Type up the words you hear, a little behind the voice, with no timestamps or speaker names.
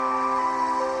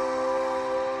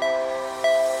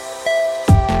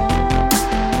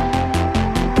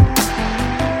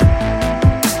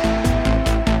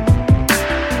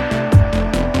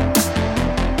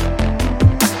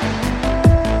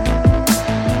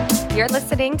You're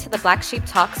listening to the Black Sheep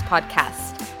Talks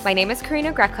podcast. My name is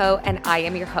Karina Greco, and I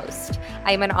am your host.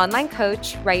 I am an online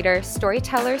coach, writer,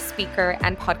 storyteller, speaker,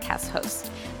 and podcast host.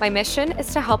 My mission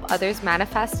is to help others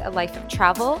manifest a life of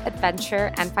travel,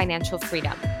 adventure, and financial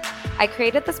freedom. I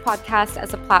created this podcast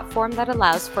as a platform that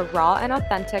allows for raw and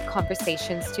authentic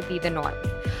conversations to be the norm.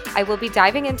 I will be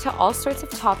diving into all sorts of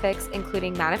topics,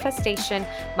 including manifestation,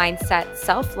 mindset,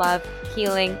 self-love,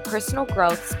 healing, personal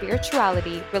growth,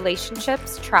 spirituality,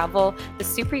 relationships, travel, the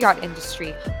super yacht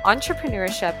industry,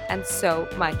 entrepreneurship, and so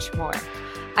much more.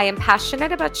 I am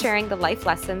passionate about sharing the life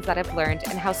lessons that I've learned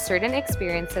and how certain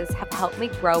experiences have helped me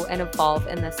grow and evolve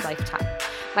in this lifetime.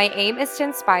 My aim is to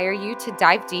inspire you to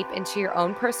dive deep into your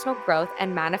own personal growth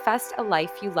and manifest a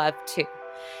life you love too.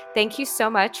 Thank you so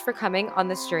much for coming on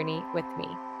this journey with me.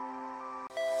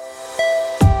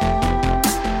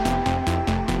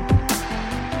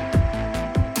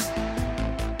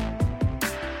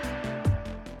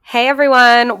 Hey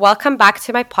everyone, welcome back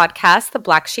to my podcast, The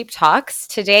Black Sheep Talks.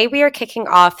 Today we are kicking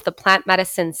off the plant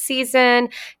medicine season,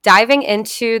 diving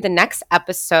into the next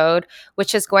episode,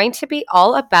 which is going to be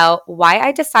all about why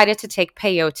I decided to take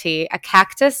peyote, a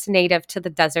cactus native to the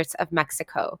deserts of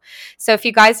Mexico. So if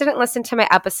you guys didn't listen to my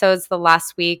episodes the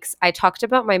last weeks, I talked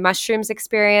about my mushrooms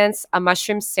experience, a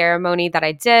mushroom ceremony that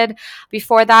I did.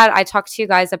 Before that, I talked to you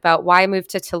guys about why I moved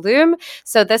to Tulum.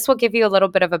 So this will give you a little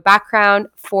bit of a background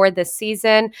for this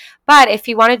season. But if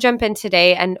you want to jump in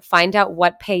today and find out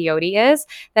what peyote is,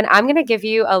 then I'm going to give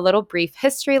you a little brief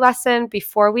history lesson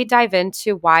before we dive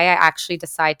into why I actually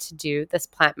decide to do this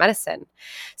plant medicine.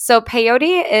 So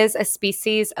peyote is a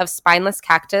species of spineless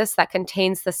cactus that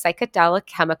contains the psychedelic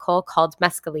chemical called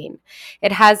mescaline.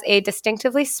 It has a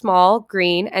distinctively small,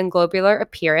 green, and globular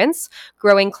appearance,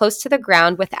 growing close to the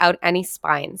ground without any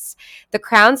spines. The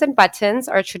crowns and buttons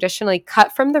are traditionally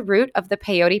cut from the root of the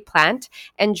peyote plant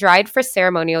and dried for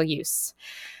ceremonial use.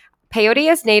 Peyote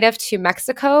is native to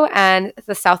Mexico and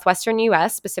the southwestern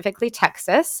U.S., specifically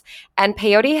Texas, and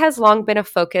peyote has long been a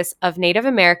focus of Native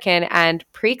American and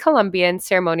pre-Columbian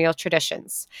ceremonial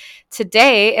traditions.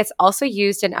 Today, it's also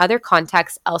used in other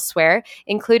contexts elsewhere,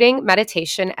 including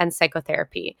meditation and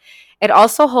psychotherapy. It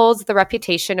also holds the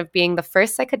reputation of being the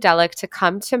first psychedelic to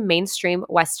come to mainstream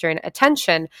Western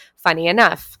attention, funny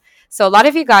enough. So a lot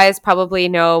of you guys probably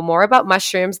know more about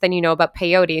mushrooms than you know about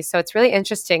peyote. So it's really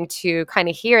interesting to kind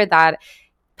of hear that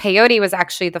peyote was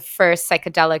actually the first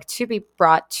psychedelic to be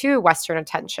brought to Western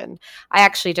attention. I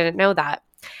actually didn't know that.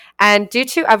 And due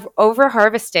to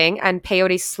over-harvesting and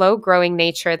peyote's slow-growing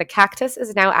nature, the cactus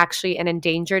is now actually an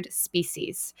endangered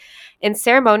species. In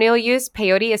ceremonial use,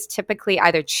 peyote is typically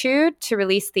either chewed to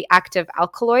release the active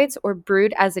alkaloids or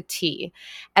brewed as a tea.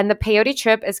 And the peyote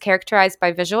trip is characterized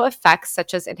by visual effects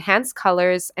such as enhanced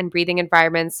colors and breathing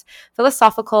environments,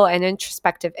 philosophical and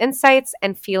introspective insights,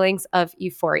 and feelings of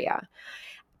euphoria.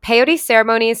 Peyote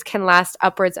ceremonies can last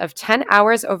upwards of 10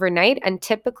 hours overnight and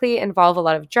typically involve a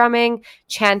lot of drumming,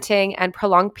 chanting, and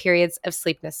prolonged periods of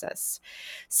sleeplessness.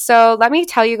 So let me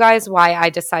tell you guys why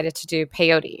I decided to do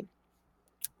peyote.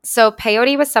 So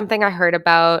peyote was something I heard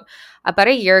about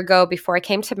a year ago before I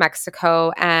came to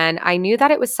Mexico, and I knew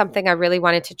that it was something I really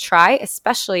wanted to try,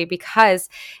 especially because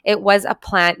it was a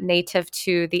plant native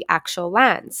to the actual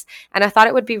lands. And I thought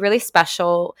it would be really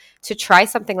special to try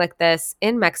something like this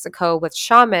in Mexico with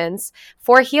shamans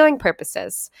for healing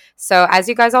purposes. So as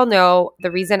you guys all know, the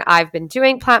reason I've been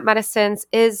doing plant medicines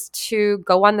is to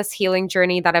go on this healing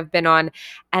journey that I've been on.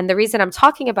 And the reason I'm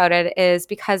talking about it is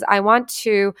because I want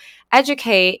to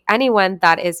educate anyone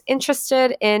that is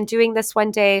interested in doing this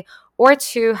one day, or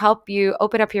to help you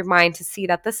open up your mind to see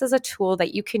that this is a tool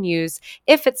that you can use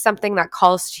if it's something that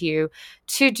calls to you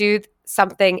to do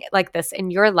something like this in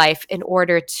your life in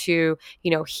order to,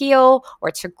 heal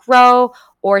or to grow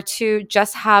or to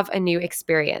just have a new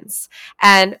experience.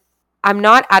 And I'm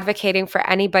not advocating for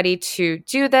anybody to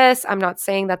do this. I'm not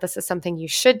saying that this is something you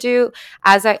should do.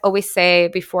 As I always say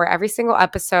before every single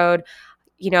episode,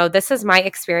 this is my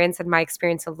experience and my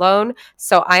experience alone.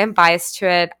 So I am biased to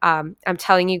it. I'm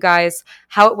telling you guys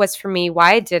how it was for me,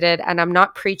 why I did it, and I'm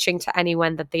not preaching to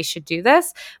anyone that they should do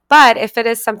this. But if it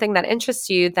is something that interests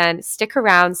you, then stick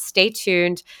around, stay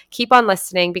tuned, keep on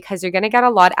listening because you're going to get a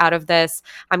lot out of this.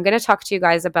 I'm going to talk to you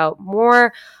guys about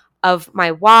more of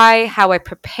my why, how I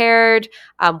prepared,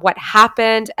 what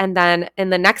happened. And then in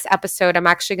the next episode, I'm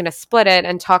actually going to split it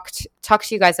and talk to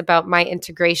you guys about my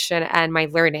integration and my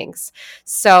learnings.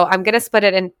 So I'm going to split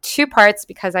it in two parts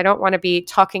because I don't want to be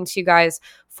talking to you guys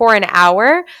for an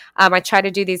hour. I try to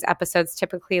do these episodes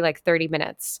typically like 30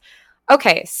 minutes.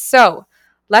 Okay, so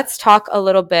let's talk a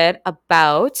little bit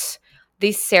about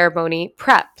the ceremony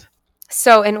prep.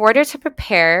 So, in order to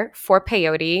prepare for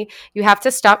peyote, you have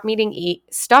to stop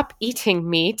eating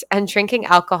meat and drinking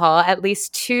alcohol at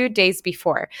least 2 days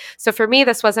before. So, for me,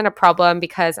 this wasn't a problem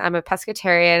because I'm a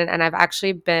pescatarian and I've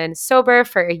actually been sober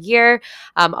for a year.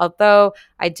 Although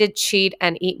I did cheat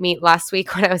and eat meat last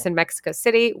week when I was in Mexico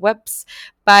City. Whoops.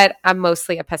 But I'm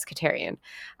mostly a pescatarian.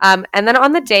 And then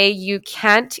on the day, you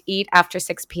can't eat after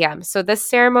 6 p.m. So, this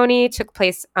ceremony took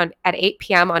place at 8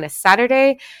 p.m. on a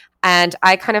Saturday. And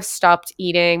I kind of stopped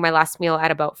eating my last meal at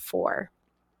about 4.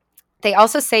 They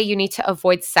also say you need to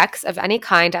avoid sex of any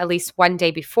kind at least one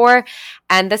day before.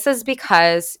 And this is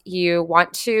because you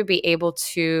want to be able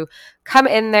to come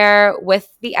in there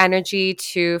with the energy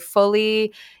to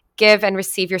fully give and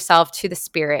receive yourself to the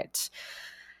spirit.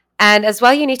 And as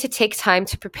well, you need to take time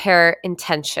to prepare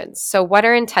intentions. So, what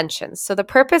are intentions? So, the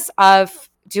purpose of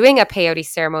doing a peyote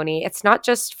ceremony, it's not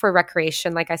just for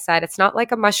recreation. Like I said, it's not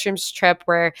like a mushrooms trip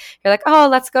where you're like, oh,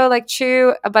 let's go like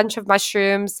chew a bunch of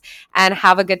mushrooms and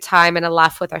have a good time and a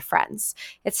laugh with our friends.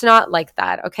 It's not like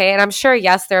that. Okay. And I'm sure,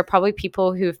 yes, there are probably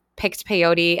people who've picked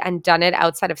peyote and done it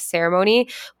outside of ceremony,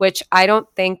 which I don't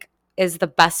think is the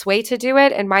best way to do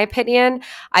it, in my opinion.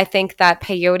 I think that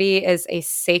peyote is a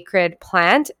sacred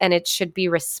plant and it should be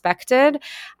respected.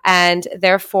 And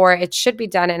therefore, it should be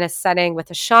done in a setting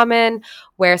with a shaman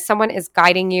where someone is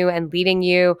guiding you and leading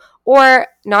you, or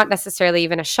not necessarily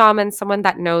even a shaman, someone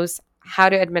that knows how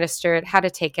to administer it, how to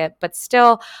take it. But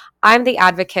still, I'm the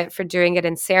advocate for doing it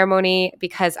in ceremony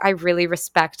because I really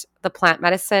respect the plant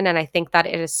medicine. And I think that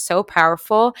it is so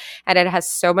powerful and it has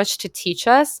so much to teach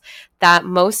us that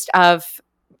most of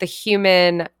the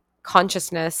human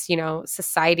consciousness,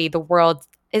 society, the world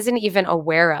isn't even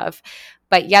aware of.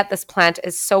 But yet, this plant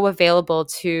is so available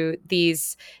to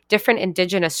these different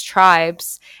indigenous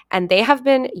tribes, and they have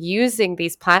been using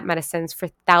these plant medicines for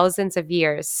thousands of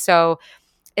years. So,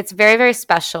 it's very, very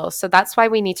special. So that's why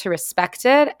we need to respect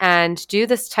it and do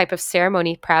this type of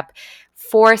ceremony prep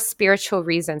for spiritual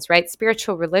reasons, right?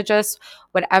 Spiritual, religious,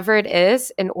 whatever it is,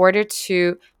 in order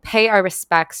to pay our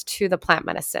respects to the plant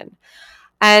medicine.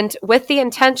 And with the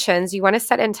intentions, you want to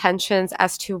set intentions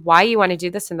as to why you want to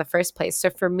do this in the first place. So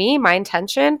for me, my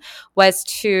intention was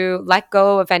to let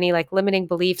go of any like limiting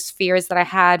beliefs, fears that I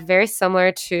had, very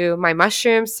similar to my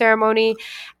mushroom ceremony,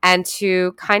 and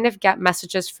to kind of get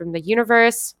messages from the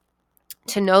universe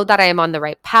to know that I am on the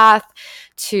right path,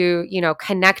 to,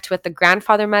 connect with the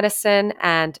grandfather medicine.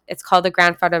 And it's called the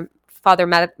grandfather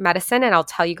medicine. And I'll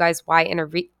tell you guys why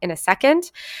in a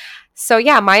second. So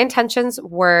yeah, my intentions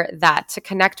were that to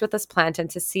connect with this plant and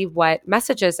to see what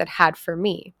messages it had for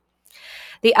me.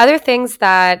 The other things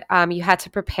that you had to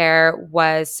prepare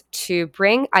was to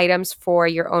bring items for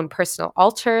your own personal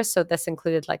altar. So this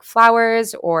included like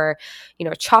flowers or,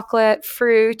 chocolate,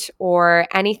 fruit, or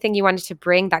anything you wanted to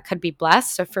bring that could be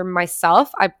blessed. So for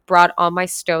myself, I brought all my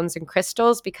stones and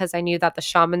crystals because I knew that the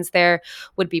shamans there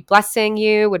would be blessing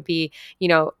you, would be,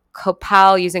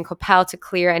 using copal to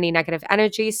clear any negative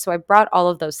energy. So I brought all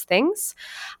of those things.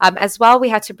 As well, we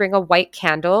had to bring a white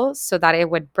candle so that it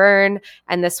would burn,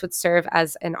 and this would serve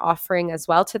as an offering as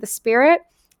well to the spirit.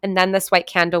 And then this white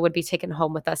candle would be taken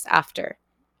home with us after.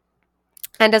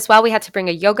 And as well, we had to bring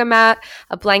a yoga mat,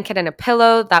 a blanket, and a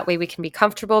pillow. That way we can be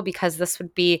comfortable because this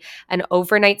would be an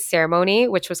overnight ceremony,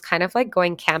 which was kind of like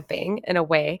going camping in a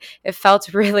way. It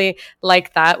felt really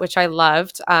like that, which I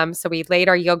loved. So we laid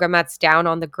our yoga mats down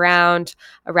on the ground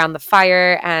around the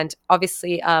fire, and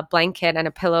obviously a blanket and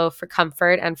a pillow for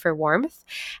comfort and for warmth.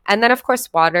 And then, of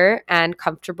course, water and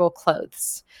comfortable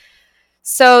clothes.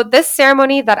 So this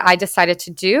ceremony that I decided to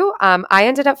do, I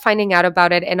ended up finding out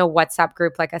about it in a WhatsApp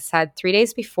group, like I said, 3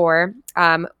 days before.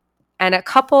 And a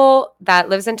couple that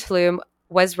lives in Tulum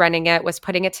was running it, was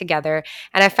putting it together.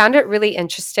 And I found it really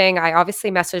interesting. I obviously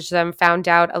messaged them, found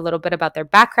out a little bit about their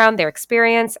background, their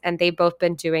experience, and they've both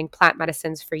been doing plant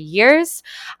medicines for years.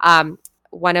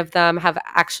 One of them have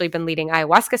actually been leading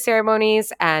ayahuasca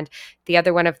ceremonies, and the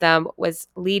other one of them was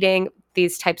leading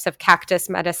these types of cactus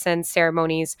medicine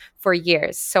ceremonies for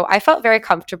years. So I felt very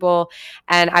comfortable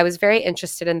and I was very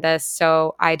interested in this.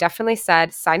 So I definitely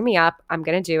said, sign me up. I'm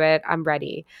going to do it. I'm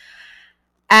ready.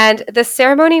 And the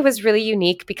ceremony was really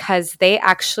unique because they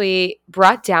actually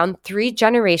brought down 3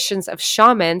 generations of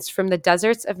shamans from the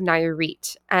deserts of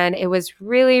Nayarit. And it was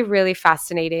really, really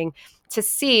fascinating to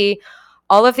see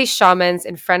all of these shamans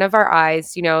in front of our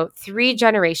eyes, 3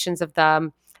 generations of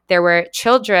them. There were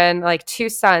children, like 2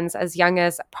 sons, as young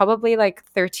as probably like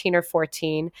 13 or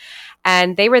 14.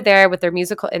 And they were there with their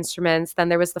musical instruments. Then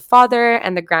there was the father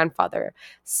and the grandfather.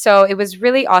 So it was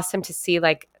really awesome to see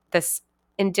like this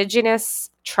indigenous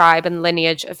tribe and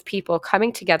lineage of people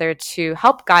coming together to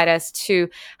help guide us, to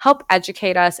help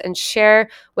educate us, and share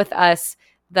with us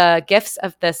the gifts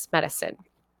of this medicine.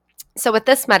 So with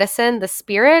this medicine, the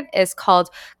spirit is called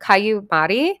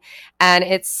Kayumari, and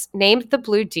it's named the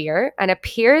blue deer, and it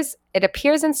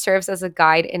appears and serves as a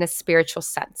guide in a spiritual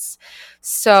sense.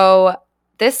 So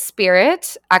this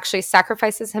spirit actually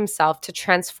sacrifices himself to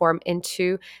transform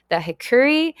into the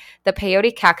hikuri, the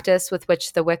peyote cactus with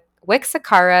which the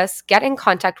Wixakaras get in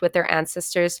contact with their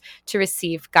ancestors to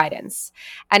receive guidance.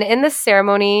 And in this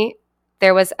ceremony,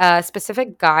 there was a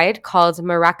specific guide called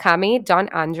Murakami Don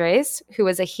Andres, who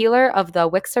was a healer of the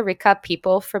Wixárika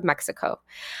people from Mexico.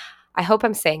 I hope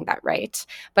I'm saying that right.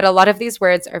 But a lot of these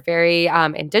words are very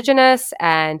indigenous.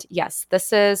 And yes,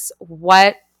 this is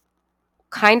what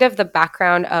kind of the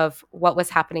background of what was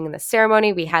happening in the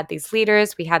ceremony. We had these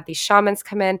leaders, we had these shamans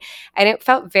come in, and it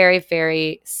felt very,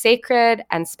 very sacred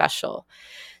and special.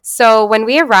 So when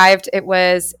we arrived, it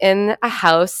was in a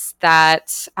house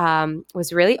that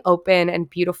was really open and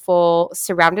beautiful,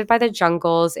 surrounded by the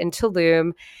jungles in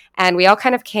Tulum. And we all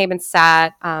kind of came and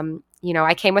sat.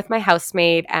 I came with my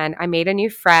housemate and I made a new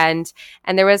friend.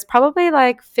 And there was probably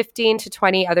like 15 to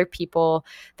 20 other people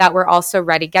that were also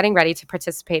getting ready to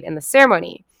participate in the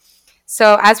ceremony.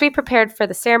 So as we prepared for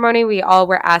the ceremony, we all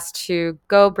were asked to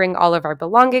go bring all of our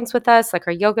belongings with us, like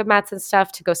our yoga mats and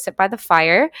stuff, to go sit by the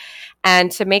fire and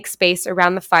to make space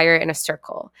around the fire in a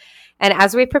circle. And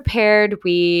as we prepared,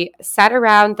 we sat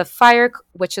around the fire,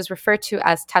 which is referred to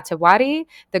as Tatewari,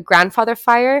 the grandfather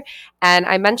fire. And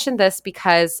I mentioned this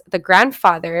because the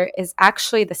grandfather is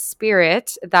actually the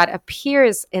spirit that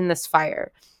appears in this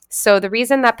fire. So the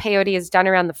reason that peyote is done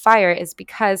around the fire is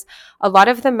because a lot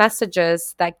of the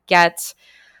messages that get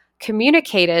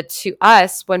communicated to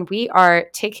us when we are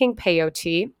taking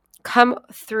peyote come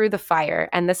through the fire.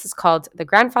 And this is called the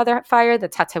grandfather fire, the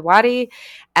Tatewari.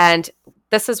 And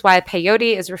this is why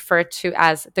peyote is referred to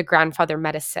as the grandfather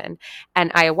medicine.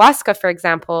 And ayahuasca, for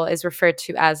example, is referred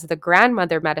to as the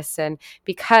grandmother medicine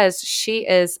because she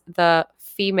is the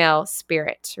female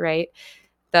spirit, right?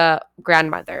 The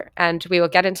grandmother. And we will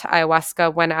get into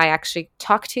ayahuasca when I actually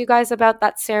talk to you guys about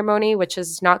that ceremony, which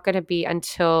is not going to be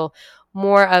until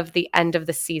more of the end of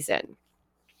the season.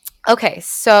 Okay,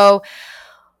 so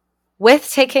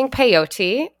with taking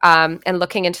peyote and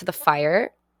looking into the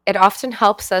fire, it often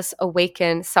helps us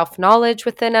awaken self-knowledge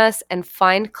within us and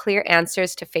find clear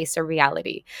answers to face our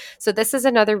reality. So this is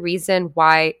another reason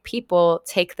why people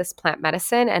take this plant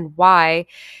medicine and why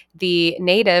the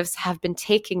natives have been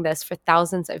taking this for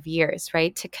thousands of years,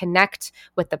 right? To connect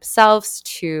with themselves,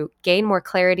 to gain more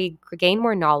clarity, gain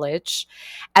more knowledge.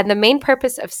 And the main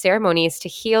purpose of ceremony is to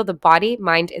heal the body,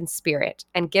 mind, and spirit,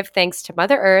 and give thanks to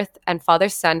Mother Earth and Father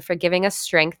Sun for giving us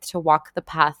strength to walk the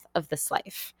path of this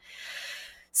life.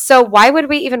 So why would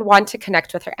we even want to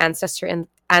connect with our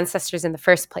ancestors in the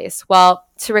first place? Well,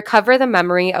 to recover the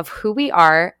memory of who we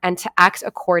are and to act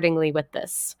accordingly with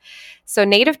this. So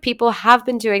Native people have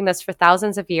been doing this for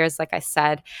thousands of years, like I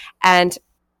said, and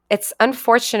it's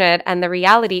unfortunate. And the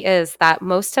reality is that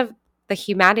most of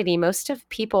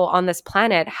people on this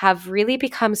planet have really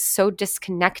become so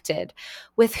disconnected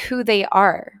with who they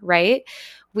are, right?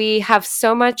 We have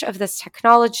so much of this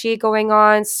technology going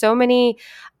on, so many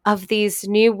of these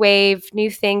new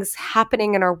things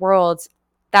happening in our world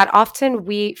that often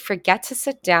we forget to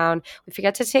sit down, we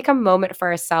forget to take a moment for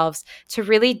ourselves to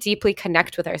really deeply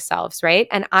connect with ourselves, right?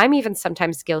 And I'm even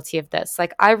sometimes guilty of this.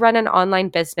 Like I run an online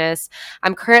business.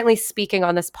 I'm currently speaking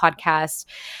on this podcast.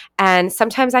 And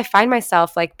sometimes I find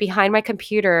myself like behind my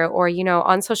computer or,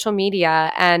 on social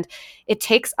media, and it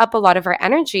takes up a lot of our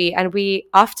energy. And we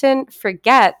often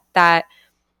forget that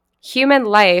human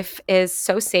life is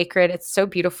so sacred, it's so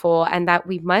beautiful, and that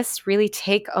we must really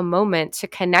take a moment to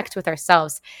connect with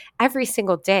ourselves every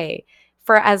single day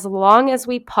for as long as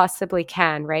we possibly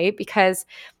can, right? Because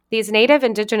these native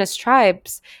indigenous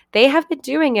tribes, they have been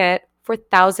doing it for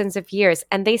thousands of years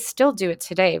and they still do it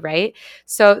today, right?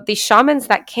 So the shamans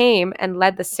that came and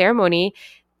led the ceremony,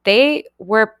 they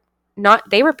were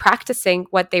practicing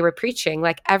what they were preaching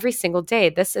like every single day.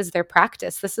 This is their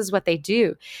practice. This is what they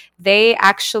do. They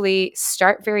actually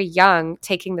start very young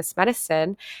taking this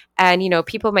medicine. And,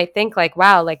 people might think like,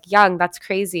 wow, like young, that's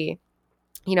crazy.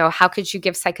 How could you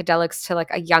give psychedelics to like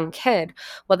a young kid?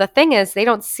 Well, the thing is, they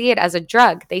don't see it as a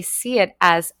drug. They see it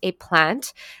as a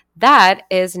plant that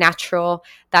is natural,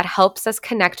 that helps us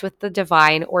connect with the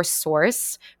divine or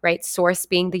source, right? Source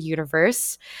being the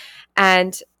universe.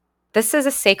 And this is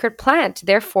a sacred plant.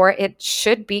 Therefore, it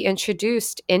should be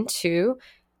introduced into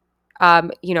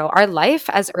our life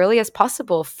as early as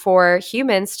possible for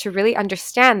humans to really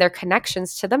understand their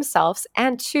connections to themselves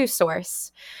and to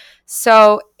source.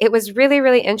 So it was really,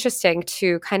 really interesting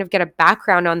to kind of get a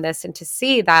background on this and to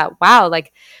see that, wow,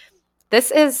 like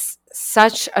this is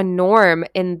such a norm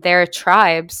in their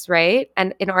tribes, right?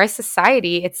 And in our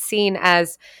society, it's seen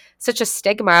as such a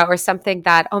stigma or something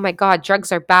that, oh my God,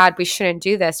 drugs are bad. We shouldn't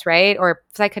do this, right? Or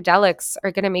psychedelics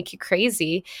are going to make you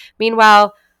crazy.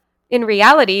 Meanwhile, in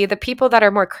reality, the people that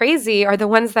are more crazy are the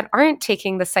ones that aren't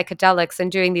taking the psychedelics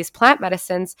and doing these plant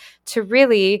medicines to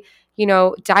really,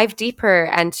 dive deeper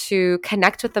and to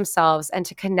connect with themselves and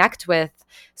to connect with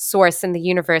source and the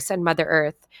universe and Mother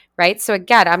Earth, right? So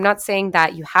again, I'm not saying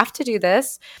that you have to do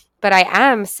this, but I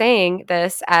am saying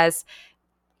this as,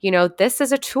 this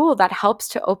is a tool that helps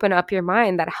to open up your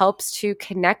mind, that helps to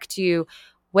connect you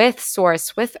with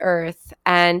source, with Earth,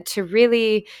 and to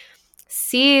really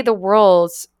see the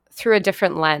world through a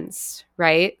different lens,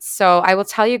 right? So I will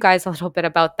tell you guys a little bit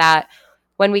about that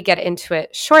when we get into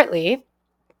it shortly.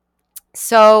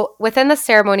 So within the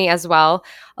ceremony as well,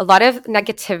 a lot of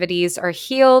negativities are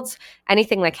healed.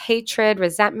 Anything like hatred,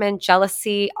 resentment,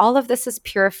 jealousy, all of this is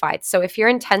purified. So if your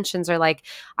intentions are like,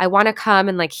 I want to come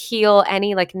and like heal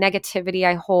any like negativity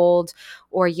I hold,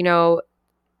 or,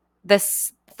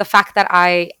 the fact that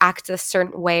I act a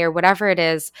certain way or whatever it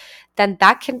is, then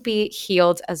that can be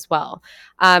healed as well.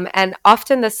 And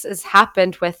often this has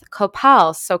happened with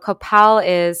copal. So copal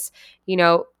is,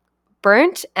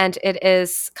 burnt, and it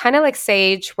is kind of like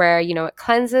sage where, it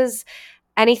cleanses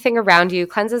anything around you,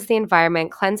 cleanses the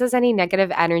environment, cleanses any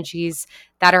negative energies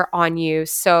that are on you.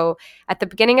 So at the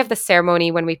beginning of the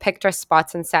ceremony, when we picked our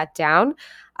spots and sat down,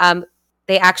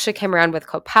 they actually came around with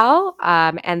copal,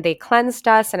 and they cleansed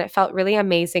us, and it felt really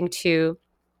amazing to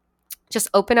just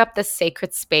open up this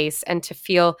sacred space and to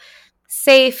feel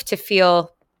safe, to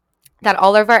feel that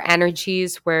all of our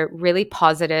energies were really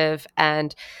positive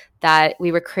and that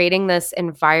we were creating this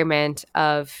environment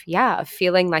of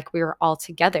feeling like we were all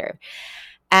together.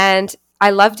 And I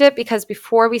loved it because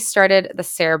before we started the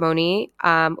ceremony,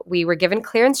 we were given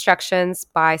clear instructions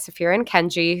by Safira and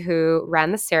Kenji, who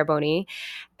ran the ceremony.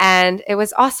 And it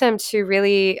was awesome to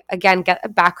really, again, get a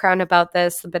background about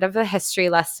this, a bit of a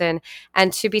history lesson,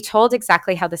 and to be told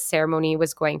exactly how the ceremony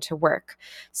was going to work.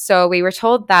 So we were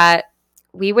told that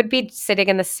we would be sitting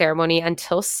in the ceremony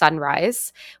until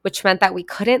sunrise, which meant that we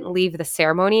couldn't leave the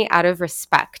ceremony out of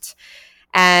respect.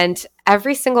 And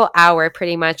every single hour,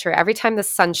 pretty much, or every time the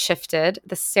sun shifted,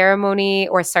 the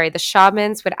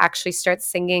shamans would actually start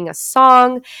singing a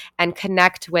song and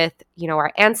connect with,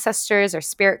 our ancestors or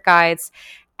spirit guides.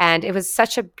 And it was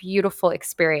such a beautiful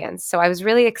experience. So I was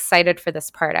really excited for this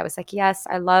part. I was like, yes,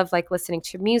 I love like listening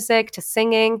to music, to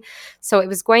singing. So it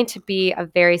was going to be a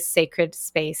very sacred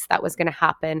space that was going to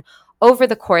happen over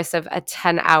the course of a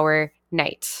 10-hour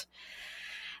night.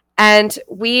 And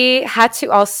we had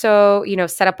to also,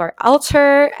 set up our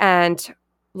altar and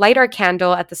light our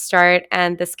candle at the start.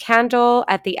 And this candle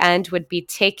at the end would be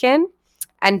taken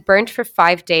and burnt for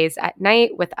 5 days at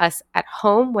night with us at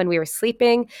home when we were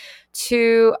sleeping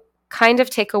to kind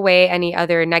of take away any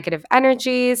other negative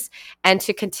energies and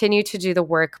to continue to do the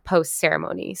work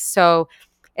post-ceremony. So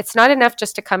it's not enough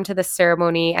just to come to the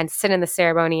ceremony and sit in the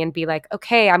ceremony and be like,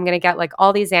 okay, I'm going to get like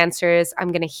all these answers.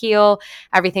 I'm going to heal.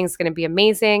 Everything's going to be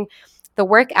amazing. The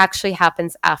work actually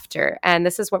happens after. And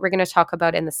this is what we're going to talk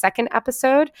about in the second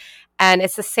episode. And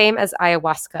it's the same as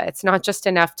ayahuasca. It's not just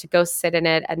enough to go sit in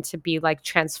it and to be like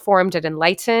transformed and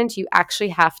enlightened. You actually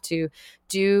have to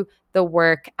do the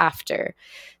work after.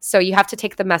 So you have to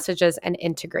take the messages and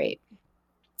integrate.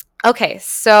 Okay,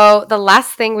 so the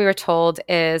last thing we were told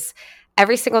is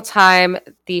every single time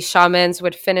the shamans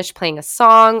would finish playing a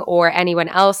song, or anyone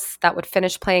else that would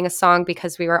finish playing a song,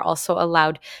 because we were also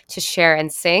allowed to share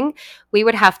and sing, we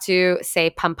would have to say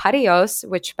pamparios,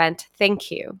 which meant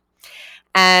thank you.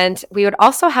 And we would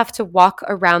also have to walk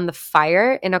around the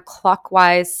fire in a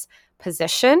clockwise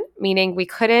position, meaning we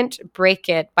couldn't break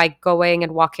it by going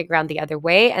and walking around the other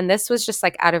way. And this was just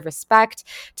like out of respect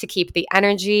to keep the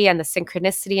energy and the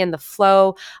synchronicity and the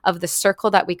flow of the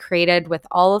circle that we created with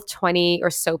all of 20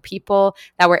 or so people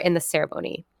that were in the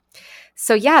ceremony.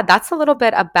 So yeah, that's a little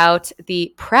bit about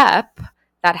the prep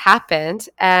that happened.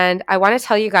 And I want to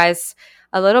tell you guys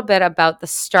a little bit about the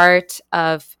start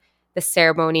of the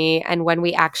ceremony and when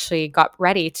we actually got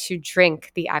ready to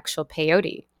drink the actual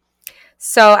peyote.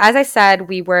 So as I said,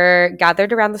 we were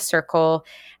gathered around the circle,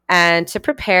 And to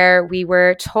prepare, we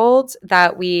were told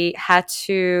that we had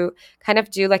to kind of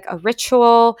do like a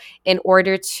ritual in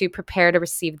order to prepare to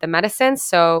receive the medicine.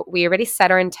 So we already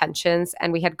set our intentions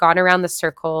and we had gone around the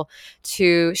circle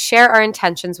to share our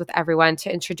intentions with everyone,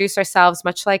 to introduce ourselves,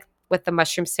 much like with the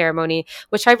mushroom ceremony,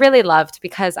 which I really loved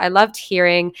because I loved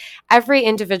hearing every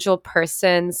individual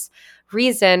person's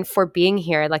reason for being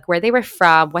here, like where they were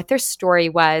from, what their story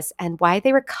was, and why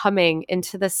they were coming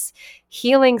into this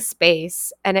healing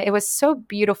space. And it was so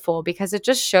beautiful because it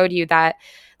just showed you that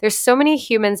there's so many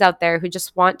humans out there who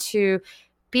just want to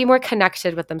be more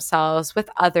connected with themselves, with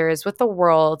others, with the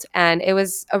world. And it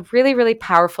was a really, really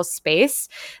powerful space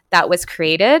that was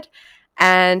created.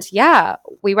 And yeah,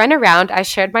 we went around, I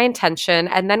shared my intention,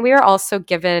 and then we were also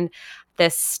given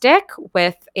this stick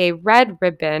with a red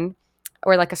ribbon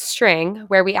or like a string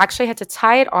where we actually had to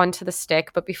tie it onto the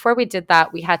stick. But before we did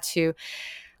that, we had to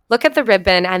look at the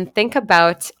ribbon and think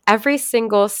about every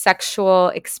single sexual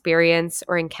experience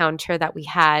or encounter that we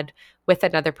had with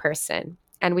another person.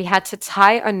 And we had to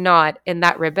tie a knot in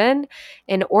that ribbon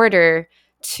in order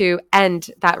to end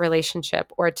that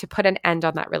relationship or to put an end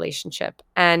on that relationship.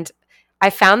 And I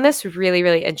found this really,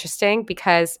 really interesting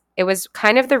because it was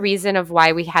kind of the reason of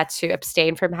why we had to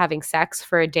abstain from having sex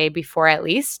for a day before at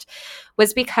least,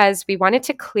 was because we wanted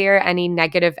to clear any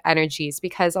negative energies.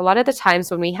 Because a lot of the times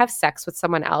when we have sex with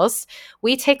someone else,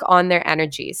 we take on their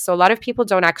energies. So a lot of people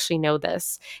don't actually know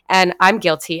this. And I'm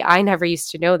guilty. I never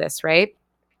used to know this, right?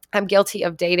 I'm guilty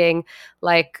of dating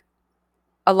like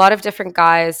a lot of different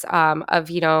guys,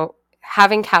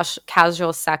 having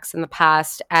casual sex in the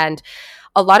past. And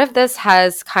a lot of this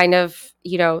has kind of,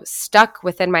 stuck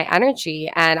within my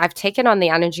energy. And I've taken on the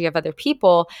energy of other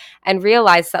people and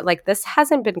realized that like this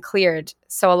hasn't been cleared.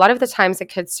 So a lot of the times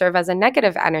it could serve as a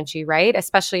negative energy, right?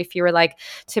 Especially if you were like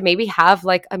to maybe have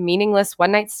like a meaningless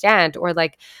one night stand or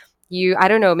like you, I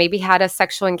don't know, maybe had a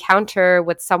sexual encounter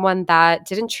with someone that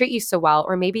didn't treat you so well,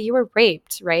 or maybe you were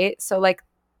raped, right? So like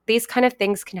these kind of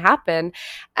things can happen.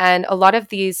 And a lot of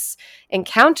these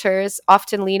encounters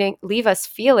often leave us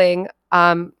feeling,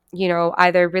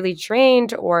 either really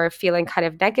drained or feeling kind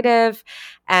of negative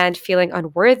and feeling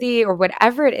unworthy or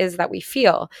whatever it is that we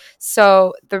feel.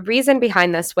 So the reason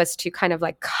behind this was to kind of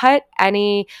like cut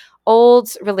any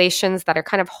old relations that are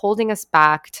kind of holding us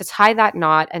back, to tie that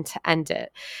knot and to end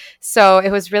it. So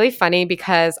it was really funny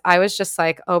because I was just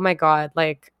like, oh my God,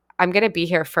 like I'm going to be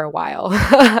here for a while.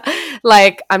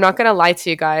 Like, I'm not going to lie to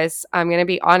you guys. I'm going to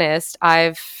be honest.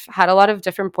 I've had a lot of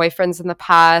different boyfriends in the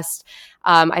past.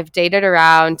 I've dated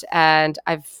around and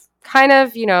I've kind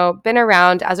of, been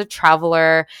around as a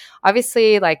traveler,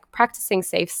 obviously like practicing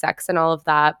safe sex and all of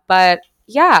that. But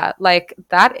yeah, like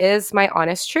that is my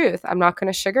honest truth. I'm not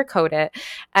going to sugarcoat it.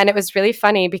 And it was really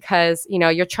funny because,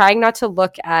 you're trying not to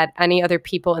look at any other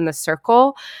people in the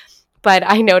circle. But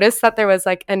I noticed that there was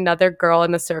like another girl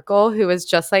in the circle who was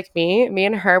just like me. Me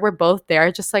and her were both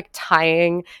there, just like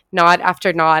tying knot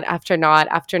after knot after knot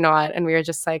after knot. And we were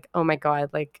just like, oh my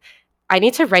God, like I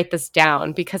need to write this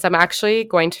down because I'm actually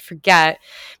going to forget,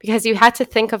 because you had to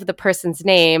think of the person's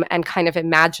name and kind of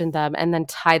imagine them and then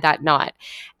tie that knot.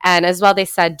 And as well, they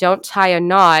said, don't tie a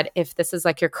knot if this is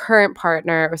like your current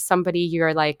partner or somebody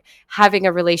you're like having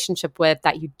a relationship with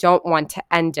that you don't want to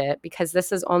end it, because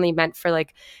this is only meant for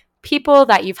like people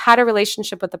that you've had a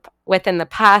relationship with in the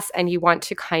past and you want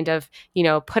to kind of,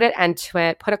 put an end to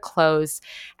it, put a close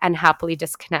and happily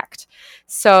disconnect.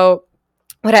 So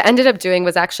what I ended up doing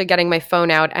was actually getting my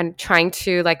phone out and trying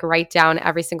to like write down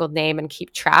every single name and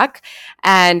keep track.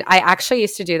 And I actually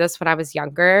used to do this when I was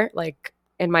younger, like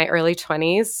in my early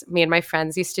 20s. Me and my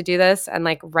friends used to do this and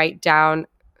like write down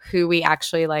who we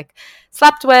actually like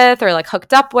slept with or like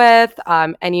hooked up with.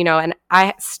 And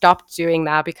I stopped doing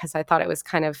that because I thought it was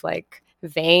kind of like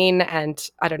vain. And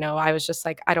I don't know, I was just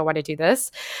like, I don't want to do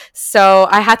this. So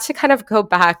I had to kind of go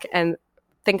back and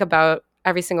think about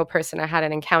every single person I had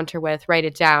an encounter with, write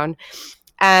it down.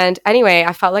 And anyway,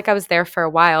 I felt like I was there for a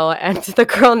while, and the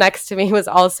girl next to me was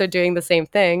also doing the same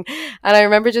thing. And I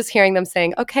remember just hearing them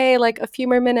saying, okay, like a few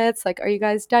more minutes, like, are you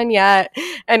guys done yet?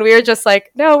 And we were just like,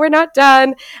 no, we're not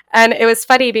done. And it was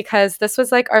funny because this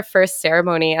was like our first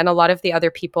ceremony, and a lot of the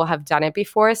other people have done it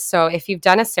before. So if you've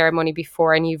done a ceremony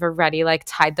before and you've already like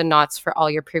tied the knots for all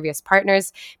your previous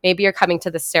partners, maybe you're coming to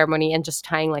the ceremony and just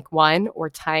tying like one or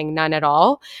tying none at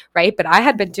all, right? But I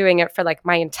had been doing it for like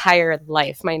my entire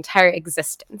life, my entire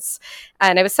existence.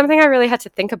 And it was something I really had to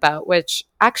think about, which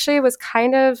actually was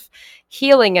kind of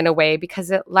healing in a way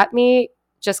because it let me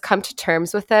just come to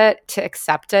terms with it, to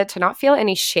accept it, to not feel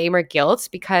any shame or guilt,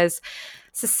 because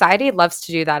society loves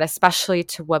to do that, especially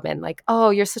to women. Like,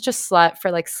 oh, you're such a slut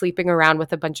for like sleeping around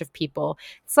with a bunch of people.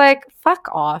 It's like, fuck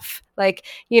off. Like,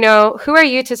 who are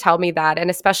you to tell me that? And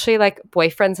especially like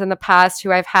boyfriends in the past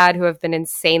who I've had who have been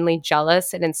insanely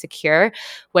jealous and insecure,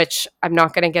 which I'm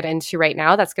not going to get into right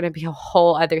now. That's going to be a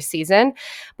whole other season.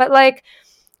 But like,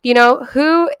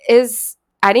 who is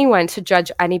anyone to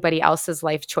judge anybody else's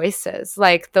life choices?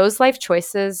 Like those life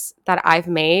choices that I've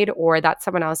made or that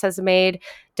someone else has made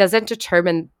doesn't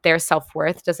determine their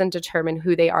self-worth, doesn't determine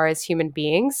who they are as human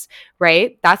beings,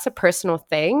 right? That's a personal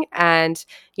thing. And,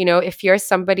 if you're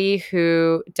somebody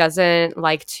who doesn't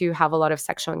like to have a lot of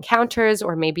sexual encounters,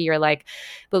 or maybe you're like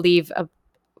believe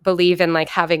in like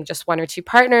having just one or two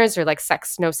partners, or like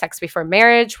no sex before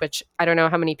marriage, which I don't know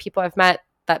how many people I've met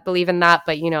that believe in that,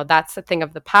 but that's a thing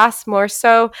of the past more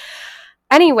so.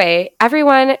 Anyway,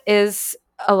 everyone is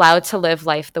allowed to live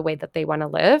life the way that they want to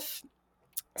live.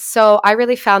 So I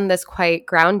really found this quite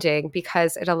grounding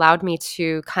because it allowed me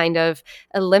to kind of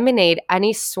eliminate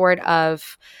any sort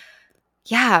of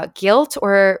guilt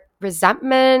or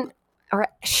resentment or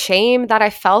shame that I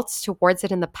felt towards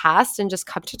it in the past, and just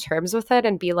come to terms with it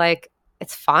and be like,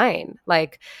 it's fine.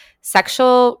 Like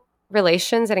sexual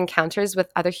relations and encounters with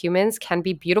other humans can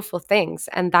be beautiful things,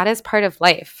 and that is part of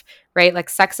life, right? Like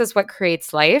sex is what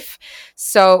creates life.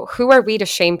 So who are we to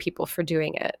shame people for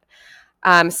doing it?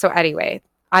 So anyway,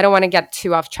 I don't want to get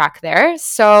too off track there.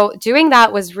 So doing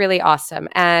that was really awesome.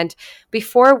 And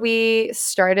before we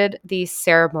started the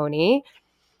ceremony,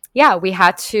 we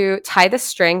had to tie the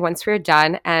string once we were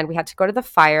done, and we had to go to the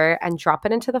fire and drop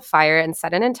it into the fire and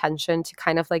set an intention to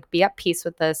kind of like be at peace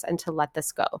with this and to let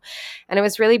this go. And it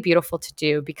was really beautiful to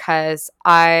do because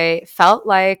I felt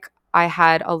like I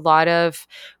had a lot of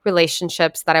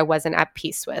relationships that I wasn't at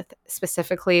peace with,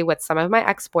 specifically with some of my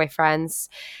ex-boyfriends.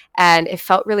 And it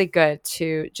felt really good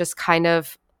to just kind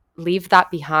of leave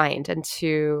that behind and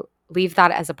to leave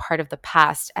that as a part of the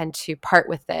past and to part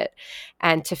with it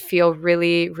and to feel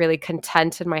really, really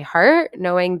content in my heart,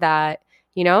 knowing that,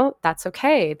 that's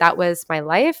okay. That was my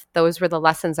life. Those were the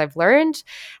lessons I've learned,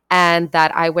 and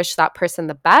that I wish that person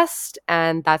the best.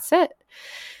 And that's it.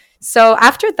 So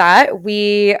after that,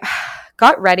 we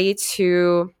got ready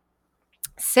to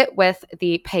sit with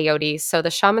the peyote. So the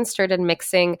shaman started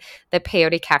mixing the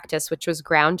peyote cactus, which was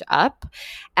ground up,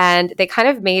 and they kind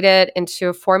of made it into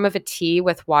a form of a tea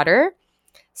with water.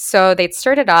 So they'd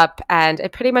stirred it up, and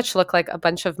it pretty much looked like a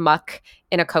bunch of muck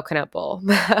in a coconut bowl.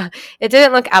 It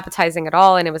didn't look appetizing at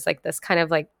all, and it was like this kind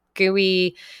of like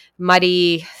gooey,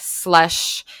 muddy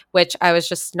slush, which I was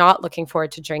just not looking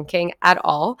forward to drinking at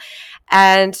all.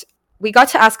 And we got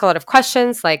to ask a lot of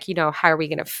questions like, how are we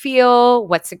going to feel?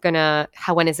 When is it going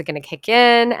to kick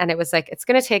in? And it was like, it's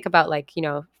going to take about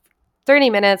 30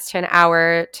 minutes to an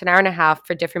hour and a half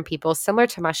for different people, similar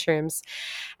to mushrooms.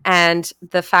 And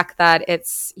the fact that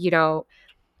it's,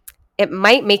 it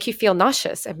might make you feel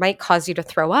nauseous. It might cause you to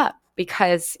throw up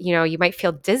because, you might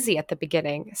feel dizzy at the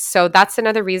beginning. So that's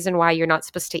another reason why you're not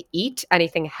supposed to eat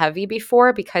anything heavy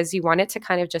before, because you want it to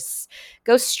kind of just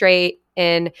go straight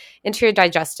into your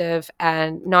digestive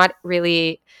and not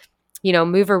really,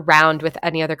 move around with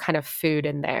any other kind of food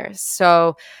in there.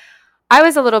 So I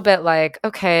was a little bit like,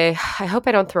 okay, I hope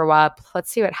I don't throw up.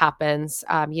 Let's see what happens.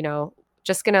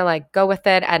 Just gonna like go with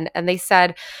it. And they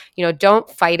said, don't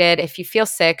fight it. If you feel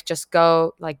sick, just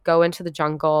go into the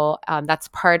jungle. That's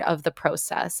part of the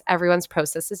process. Everyone's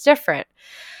process is different.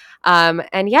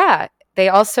 They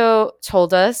also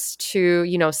told us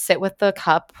to, sit with the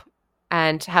cup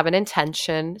and have an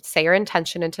intention, say your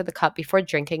intention into the cup before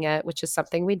drinking it, which is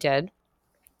something we did.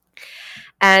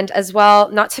 And as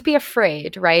well, not to be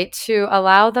afraid, right? To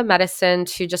allow the medicine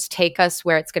to just take us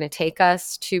where it's going to take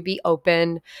us, to be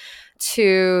open,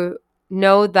 to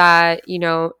know that,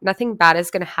 nothing bad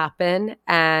is going to happen,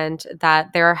 and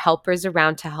that there are helpers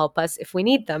around to help us if we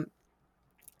need them.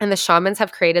 And the shamans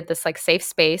have created this like safe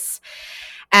space.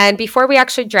 And before we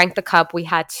actually drank the cup, we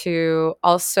had to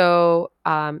also,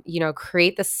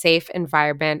 create the safe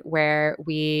environment where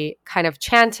we kind of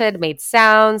chanted, made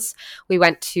sounds. We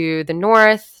went to the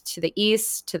north, to the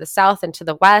east, to the south, and to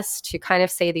the west to kind of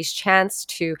say these chants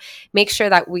to make sure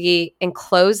that we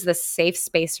enclose this safe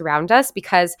space around us,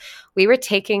 because we were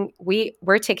taking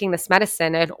this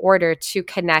medicine in order to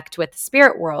connect with the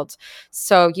spirit world.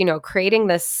 So, creating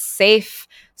this safe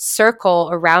circle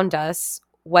around us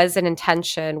was an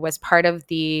intention, was part of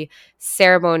the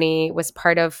ceremony, was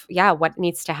part of, what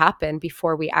needs to happen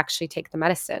before we actually take the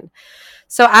medicine.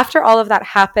 So after all of that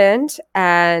happened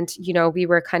and, we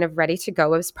were kind of ready to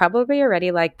go, it was probably already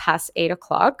like past 8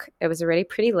 o'clock. It was already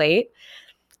pretty late.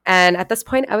 And at this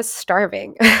point, I was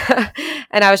starving.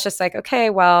 And I was just like, okay,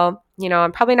 well,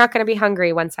 I'm probably not going to be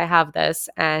hungry once I have this.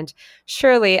 And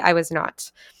surely I was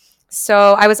not.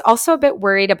 So I was also a bit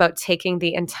worried about taking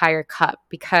the entire cup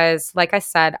because, like I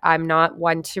said, I'm not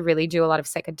one to really do a lot of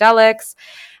psychedelics.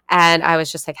 And I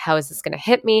was just like, how is this going to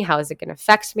hit me? How is it going to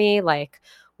affect me? Like,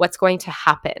 what's going to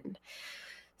happen?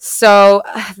 So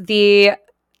the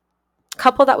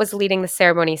couple that was leading the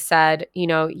ceremony said,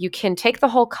 you can take the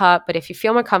whole cup, but if you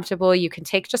feel more comfortable, you can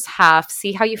take just half,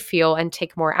 see how you feel, and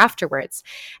take more afterwards.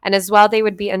 And as well, they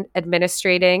would be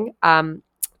administrating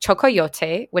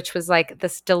chocoyote, which was like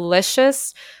this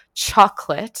delicious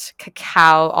chocolate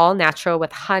cacao, all natural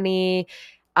with honey.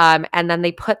 And then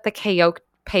they put the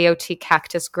peyote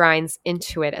cactus grinds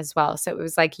into it as well. So it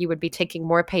was like you would be taking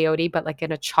more peyote, but like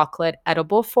in a chocolate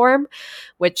edible form,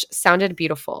 which sounded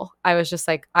beautiful. I was just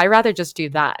like, I'd rather just do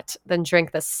that than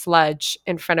drink this sludge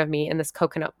in front of me in this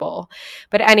coconut bowl.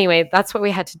 But anyway, that's what we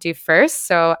had to do first.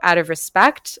 So out of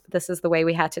respect, this is the way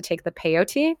we had to take the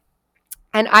peyote.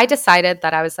 And I decided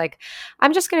that I was like,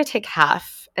 I'm just going to take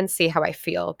half and see how I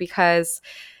feel because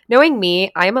knowing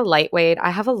me, I'm a lightweight.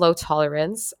 I have a low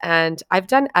tolerance and I've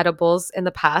done edibles in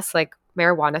the past, like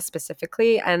marijuana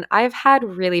specifically, and I've had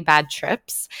really bad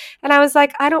trips. And I was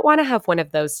like, I don't want to have one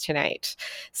of those tonight.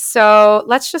 So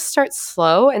let's just start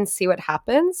slow and see what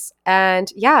happens. And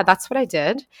yeah, that's what I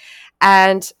did.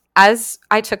 And as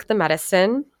I took the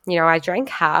medicine, I drank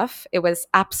half. It was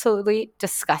absolutely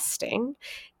disgusting.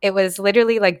 It was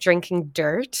literally like drinking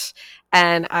dirt.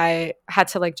 And I had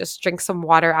to like just drink some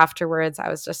water afterwards. I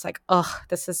was just like, oh,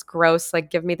 this is gross. Like,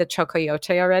 give me the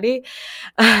chocoyote already.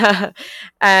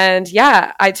 And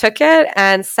yeah, I took it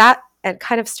and sat and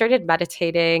kind of started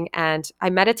meditating. And I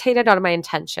meditated on my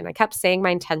intention. I kept saying my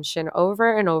intention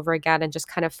over and over again and just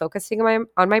kind of focusing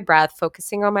on my breath,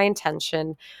 focusing on my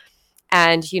intention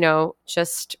and,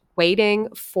 just waiting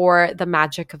for the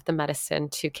magic of the medicine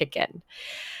to kick in.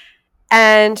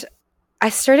 And I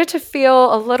started to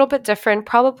feel a little bit different,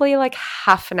 probably like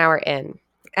half an hour in.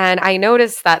 And I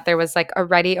noticed that there was like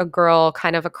already a girl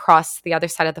kind of across the other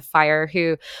side of the fire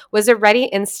who was already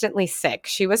instantly sick.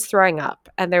 She was throwing up.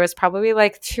 And there was probably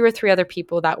like 2 or 3 other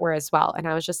people that were as well. And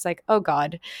I was just like, oh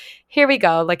God, here we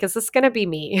go. Like, is this going to be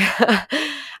me?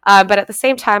 But at the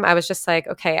same time, I was just like,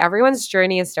 okay, everyone's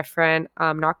journey is different.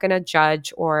 I'm not going to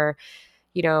judge or,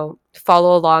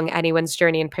 follow along anyone's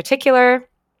journey in particular.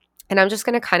 And I'm just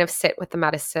going to kind of sit with the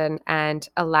medicine and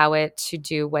allow it to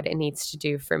do what it needs to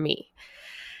do for me.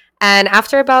 And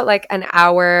after about like an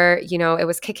hour, it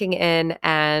was kicking in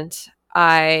and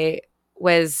I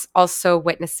was also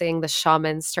witnessing the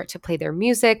shamans start to play their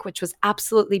music, which was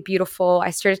absolutely beautiful.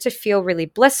 I started to feel really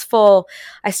blissful.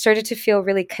 I started to feel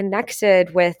really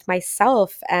connected with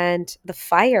myself and the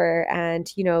fire and,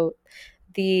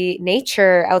 the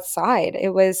nature outside.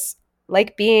 It was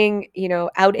like being,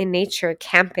 out in nature,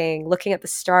 camping, looking at the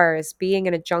stars, being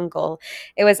in a jungle.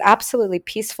 It was absolutely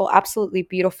peaceful, absolutely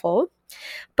beautiful.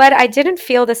 But I didn't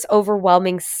feel this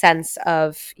overwhelming sense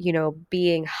of,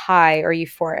 being high or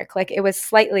euphoric. Like it was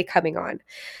slightly coming on.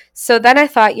 So then I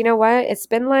thought, you know what? It's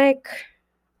been like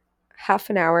half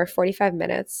an hour, 45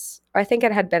 minutes. Or I think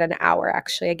it had been an hour,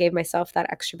 actually. I gave myself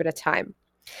that extra bit of time.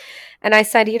 And I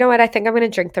said, you know what? I think I'm going to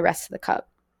drink the rest of the cup.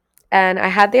 And I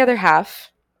had the other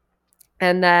half.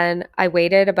 And then I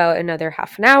waited about another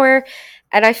half an hour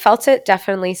and I felt it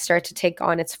definitely start to take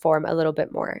on its form a little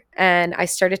bit more. And I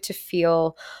started to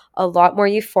feel a lot more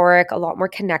euphoric, a lot more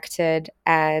connected.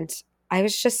 And I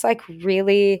was just like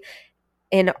really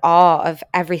in awe of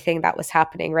everything that was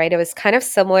happening, right? It was kind of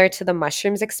similar to the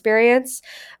mushrooms experience,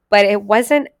 but it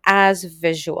wasn't as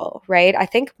visual, right? I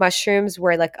think mushrooms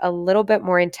were like a little bit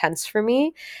more intense for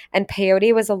me, and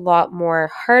peyote was a lot more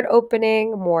heart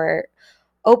opening, more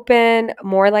open,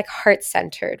 more like heart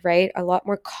centered, right? A lot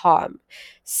more calm.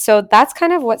 So that's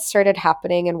kind of what started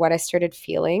happening and what I started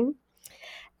feeling.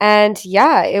 And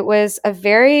yeah, it was a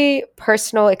very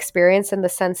personal experience in the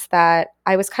sense that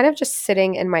I was kind of just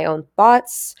sitting in my own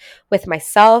thoughts with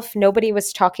myself. Nobody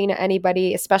was talking to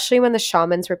anybody, especially when the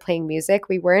shamans were playing music.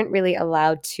 We weren't really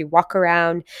allowed to walk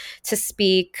around, to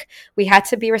speak. We had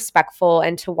to be respectful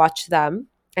and to watch them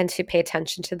and to pay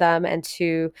attention to them and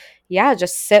to, yeah,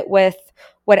 just sit with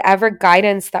whatever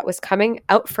guidance that was coming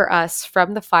out for us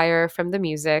from the fire, from the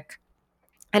music.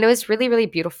 And it was really, really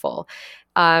beautiful.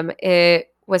 It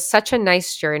was such a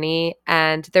nice journey.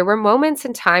 And there were moments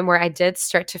in time where I did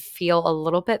start to feel a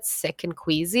little bit sick and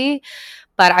queasy,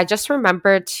 but I just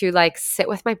remembered to like sit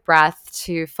with my breath,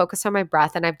 to focus on my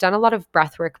breath. And I've done a lot of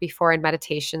breath work before in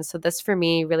meditation. So this for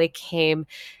me really came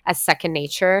as second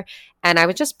nature. And I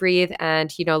would just breathe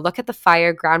and, look at the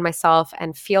fire, ground myself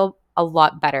and feel a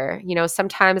lot better.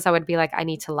 Sometimes I would be like, I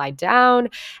need to lie down,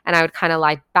 and I would kind of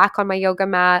lie back on my yoga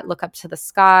mat, look up to the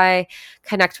sky,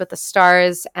 connect with the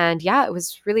stars. And yeah, it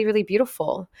was really, really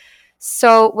beautiful.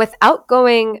 So without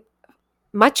going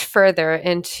much further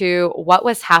into what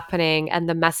was happening and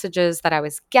the messages that I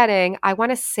was getting, I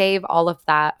want to save all of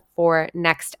that for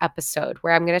next episode,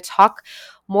 where I'm going to talk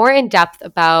more in depth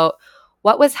about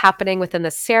what was happening within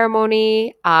the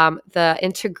ceremony, the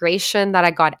integration that I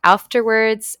got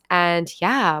afterwards, and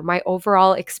yeah, my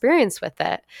overall experience with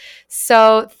it.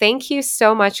 So thank you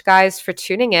so much, guys, for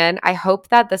tuning in. I hope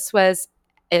that this was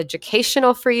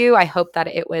educational for you. I hope that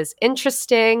it was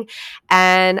interesting,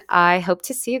 and I hope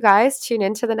to see you guys tune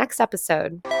into the next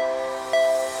episode.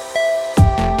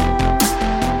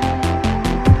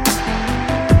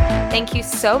 Thank you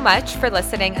so much for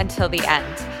listening until the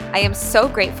end. I am so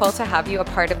grateful to have you a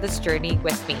part of this journey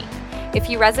with me. If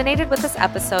you resonated with this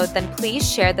episode, then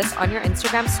please share this on your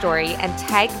Instagram story and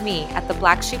tag me at the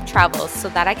Black Sheep Travels so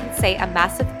that I can say a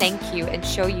massive thank you and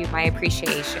show you my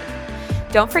appreciation.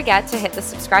 Don't forget to hit the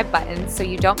subscribe button so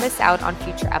you don't miss out on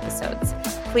future episodes.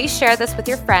 Please share this with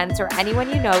your friends or anyone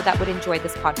you know that would enjoy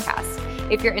this podcast.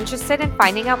 If you're interested in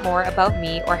finding out more about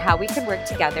me or how we can work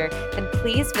together, then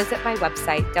please visit my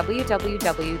website,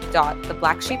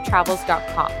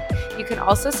 www.theblacksheeptravels.com. You can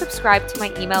also subscribe to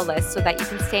my email list so that you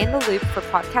can stay in the loop for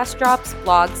podcast drops,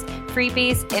 blogs,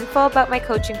 freebies, info about my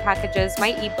coaching packages, my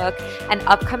ebook, and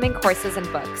upcoming courses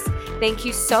and books. Thank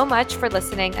you so much for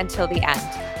listening until the end.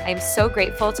 I am so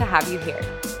grateful to have you here.